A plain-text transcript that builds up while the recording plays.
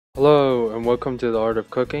Hello and welcome to the Art of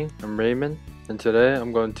Cooking. I'm Raymond and today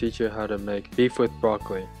I'm going to teach you how to make beef with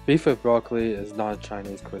broccoli. Beef with broccoli is not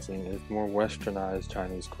Chinese cuisine, it's more westernized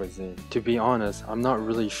Chinese cuisine. To be honest, I'm not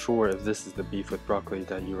really sure if this is the beef with broccoli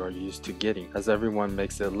that you are used to getting, as everyone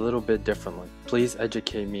makes it a little bit differently. Please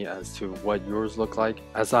educate me as to what yours look like,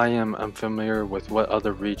 as I am unfamiliar with what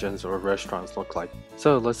other regions or restaurants look like.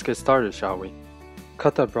 So let's get started, shall we?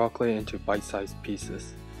 Cut the broccoli into bite-sized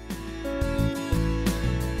pieces.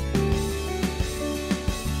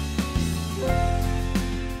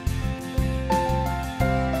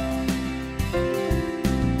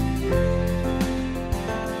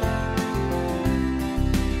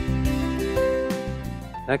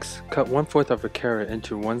 Next, cut 1/4 of a carrot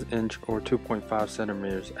into 1 inch or 2.5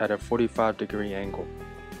 centimeters at a 45-degree angle.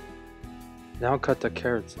 Now cut the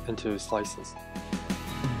carrots into slices.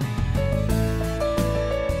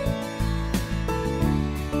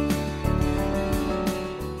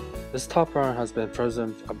 This top round has been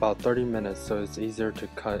frozen about 30 minutes, so it's easier to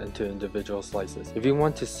cut into individual slices. If you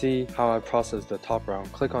want to see how I process the top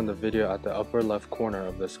round, click on the video at the upper left corner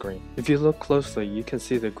of the screen. If you look closely, you can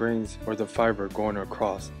see the grains or the fiber going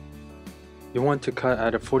across. You want to cut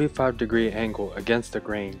at a 45-degree angle against the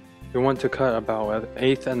grain. You want to cut about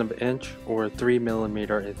 1/8 of an inch or 3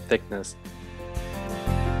 mm in thickness.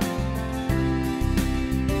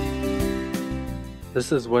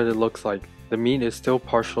 This is what it looks like. The meat is still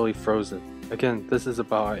partially frozen. Again, this is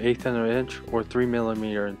about 1/8 of an inch or 3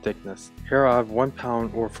 mm in thickness. Here I have 1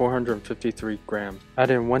 pound or 453 grams.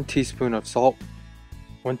 Add in 1 teaspoon of salt,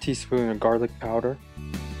 1 teaspoon of garlic powder,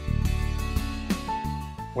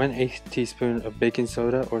 1/8 teaspoon of baking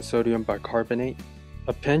soda or sodium bicarbonate,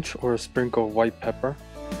 a pinch or a sprinkle of white pepper,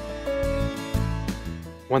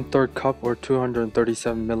 1/3 cup or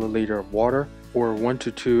 237 milliliter of water, or 1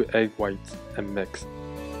 to 2 egg whites, and mix.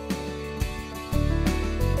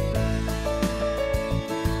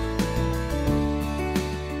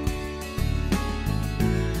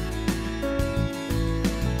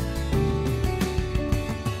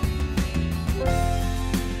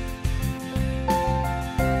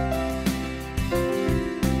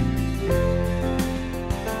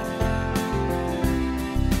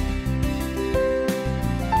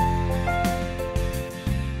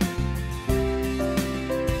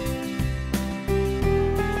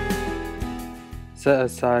 Set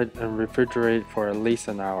aside and refrigerate for at least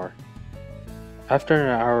an hour. After an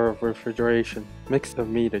hour of refrigeration, mix the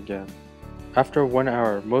meat again. After 1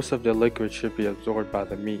 hour, most of the liquid should be absorbed by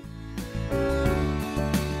the meat.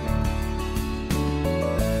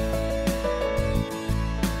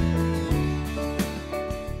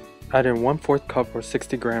 Add in 1/4 cup or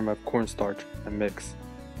 60 grams of cornstarch and mix.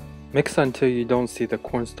 Mix until you don't see the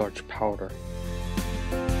cornstarch powder.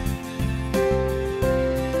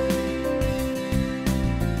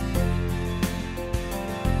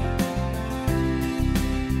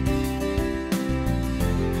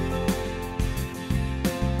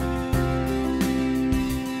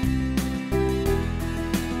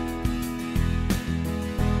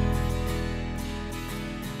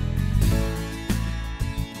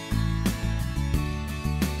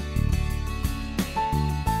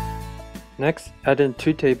 Next, add in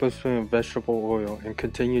 2 tablespoons of vegetable oil and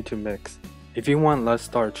continue to mix. If you want less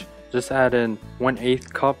starch, just add in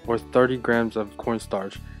 1/8 cup or 30 grams of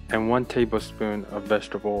cornstarch and 1 tablespoon of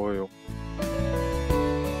vegetable oil.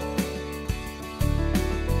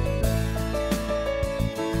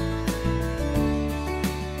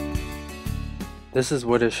 This is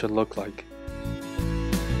what it should look like.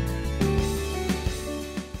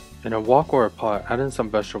 In a wok or a pot, add in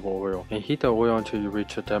some vegetable oil and heat the oil until you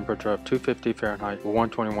reach a temperature of 250 Fahrenheit or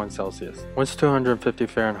 121 Celsius. Once 250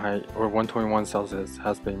 Fahrenheit or 121 Celsius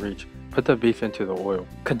has been reached, put the beef into the oil.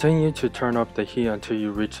 Continue to turn up the heat until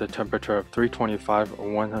you reach the temperature of 325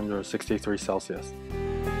 or 163 Celsius.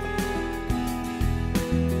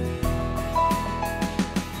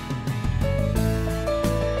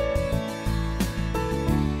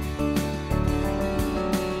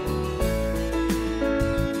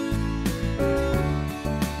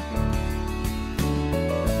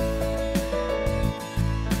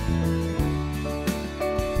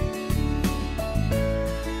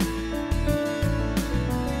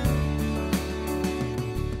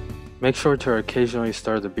 Make sure to occasionally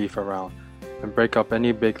stir the beef around and break up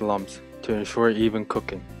any big lumps to ensure even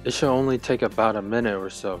cooking. It should only take about a minute or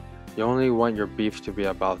so. You only want your beef to be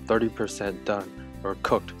about 30% done or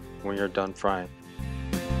cooked when you're done frying.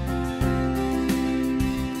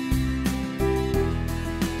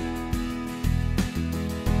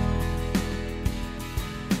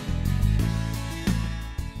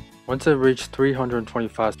 Once it reaches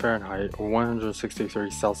 325 Fahrenheit or 163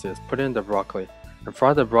 Celsius, put in the broccoli and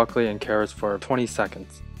fry the broccoli and carrots for 20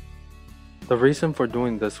 seconds. The reason for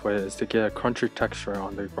doing this way is to get a crunchy texture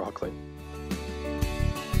on the broccoli.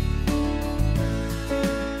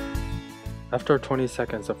 After 20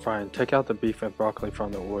 seconds of frying, take out the beef and broccoli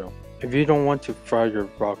from the oil. If you don't want to fry your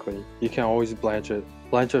broccoli, you can always blanch it.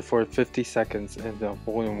 Blanch it for 50 seconds in the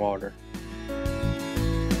boiling water.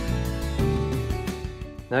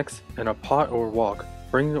 Next, in a pot or wok,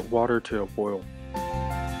 bring the water to a boil.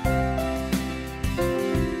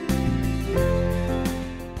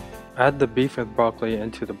 Add the beef and broccoli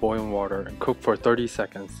into the boiling water and cook for 30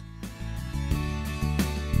 seconds.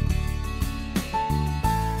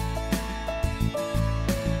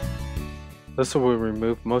 This will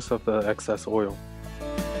remove most of the excess oil.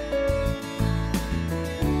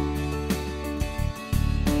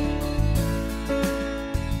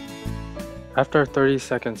 After 30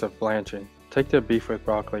 seconds of blanching, take the beef with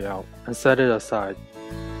broccoli out and set it aside.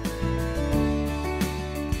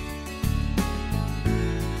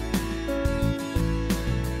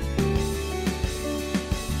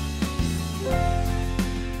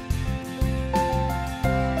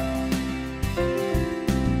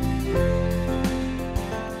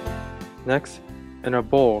 Next, in a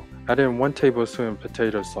bowl, add in 1 tablespoon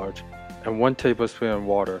potato starch and 1 tablespoon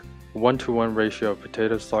water, 1-to-1 ratio of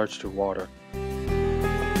potato starch to water.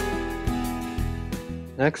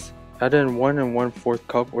 Next, add in 1 1/4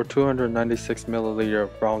 cup or 296 milliliter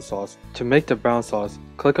of brown sauce. To make the brown sauce,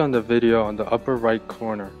 click on the video on the upper right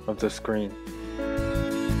corner of the screen.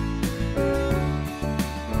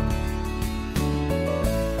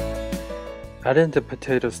 Add in the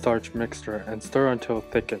potato starch mixture and stir until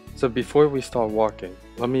thickened. So before we start walking,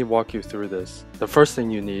 let me walk you through this. The first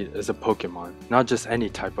thing you need is a Pokemon, not just any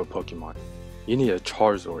type of Pokemon. You need a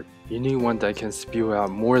Charizard. You need one that can spew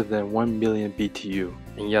out more than 1 million BTU.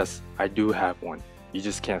 And yes, I do have one. You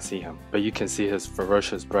just can't see him, but you can see his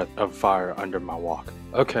ferocious breath of fire under my walk.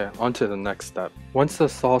 Okay, on to the next step. Once the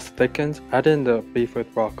sauce thickens, add in the beef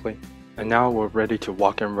with broccoli. And now we're ready to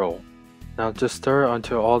walk and roll. Now just stir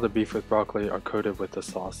until all the beef with broccoli are coated with the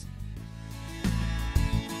sauce.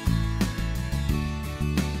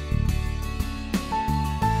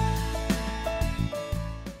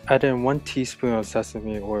 Add in 1 teaspoon of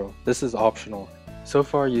sesame oil. This is optional. So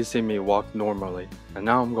far you see me walk normally, and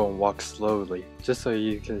now I'm going to walk slowly, just so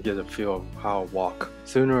you can get a feel of how I walk.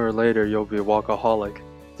 Sooner or later you'll be a walkaholic,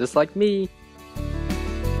 just like me!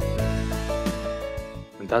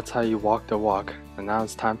 And that's how you walk the walk, and now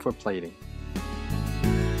it's time for plating.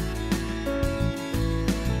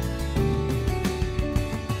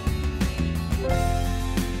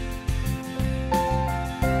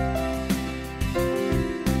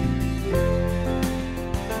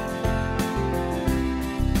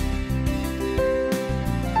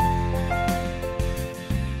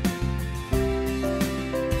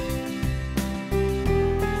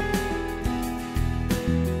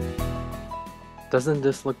 Doesn't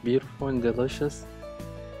this look beautiful and delicious?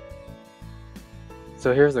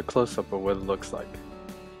 So here's a close-up of what it looks like.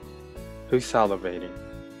 Who's salivating?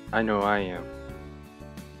 I know I am.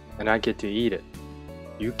 And I get to eat it.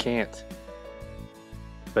 You can't.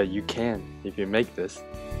 But you can if you make this.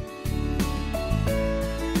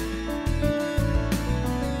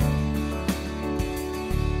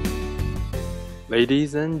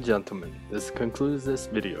 Ladies and gentlemen, this concludes this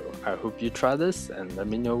video. I hope you try this and let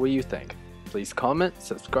me know what you think. Please comment,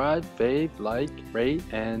 subscribe, fave, like, rate,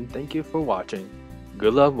 and thank you for watching.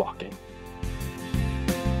 Good luck walking.